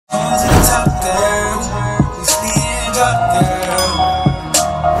up there. We still up there.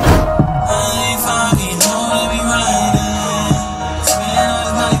 I ain't fucking know that we riding.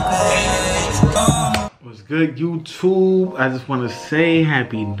 Smells like bad. What's good, YouTube? I just want to say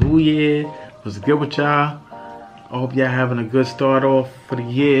Happy New Year. What's good with y'all? I hope y'all having a good start off for the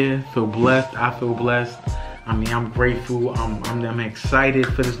year. Feel blessed. I feel blessed. I mean, I'm grateful. I'm excited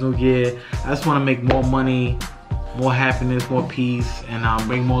for this new year. I just want to make more money, more happiness, more peace, and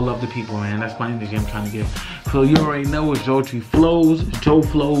bring more love to people, man. That's my energy I'm trying to give. So you already know it's Joe Flows, Joe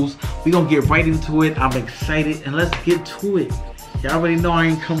Flows. We gonna get right into it. I'm excited, and let's get to it. Y'all already know I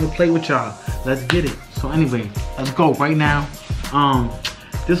ain't come to play with y'all. Let's get it. So anyway, let's go right now.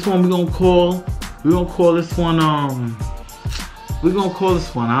 This one we're gonna call this one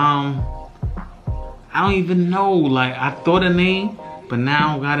I don't even know, like I thought a name, but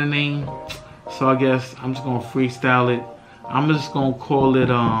now I got a name. So I guess I'm just gonna freestyle it. I'm just gonna call it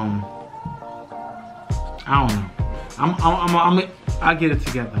I don't know. I'll get it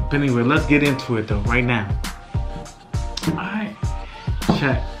together. But anyway, let's get into it though, right now. Alright.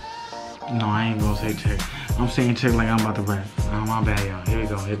 Check. No, I ain't gonna say check. I'm saying check like I'm about to rap. Oh, my bad, y'all. Here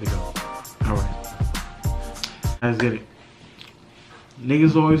we go. Alright. Let's get it.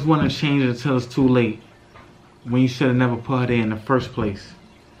 Niggas always want to change it until it's too late, when you should have never put her there in the first place.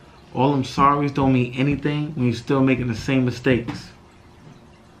 All them sorries don't mean anything when you're still making the same mistakes.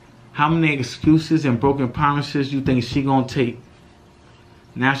 How many excuses and broken promises you think she gonna take?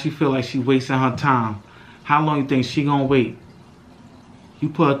 Now she feel like she wasting her time. How long you think she gonna wait? You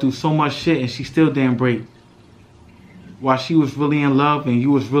put her through so much shit and she still didn't break. While she was really in love and you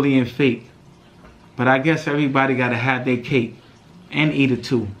was really in fake. But I guess everybody gotta have their cake. And eat it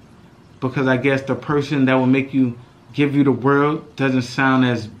too. Because I guess the person that will make you give you the world doesn't sound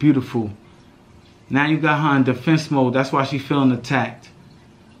as beautiful. Now you got her in defense mode. That's why she's feeling attacked.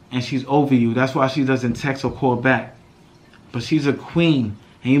 And she's over you. That's why she doesn't text or call back. But she's a queen.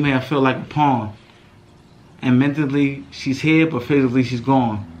 And you may have feel like a pawn. And mentally she's here, but physically she's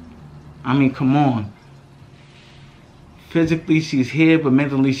gone. I mean, come on. Physically she's here, but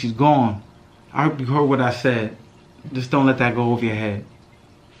mentally she's gone. I hope you heard what I said. Just don't let that go over your head.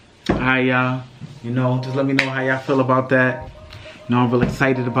 Alright, y'all. You know, just let me know how y'all feel about that. You know, I'm real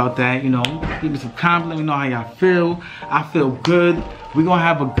excited about that. You know, give me some comments. Let me know how y'all feel. I feel good. We're going to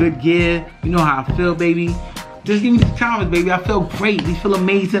have a good year. You know how I feel, baby. Just give me some comments, baby. I feel great. You feel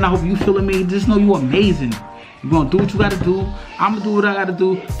amazing. I hope you feel amazing. Just know you're amazing. You're going to do what you got to do. I'm going to do what I got to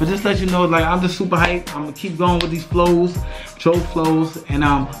do. But just let you know, like, I'm just super hyped. I'm going to keep going with these flows, Joe Flows. And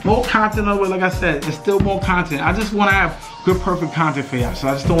more content on the way, like I said. It's still more content. I just want to have good, perfect content for y'all. So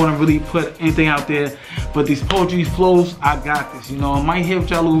I just don't want to really put anything out there. But these poetry flows, I got this. You know, I might hit with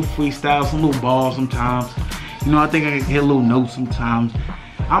y'all little freestyles, some little balls sometimes. You know, I think I can hit a little notes sometimes.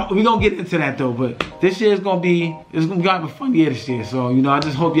 We're going to get into that, though. But this year is going to be, it's going to be a fun year this year. So, you know, I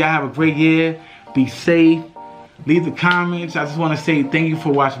just hope y'all have a great year. Be safe. Leave the comments. I just want to say thank you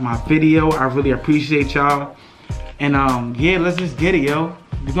for watching my video. I really appreciate y'all. And yeah, let's just get it, yo.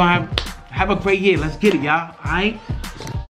 We're gonna have a great year. Let's get it, y'all. Alright?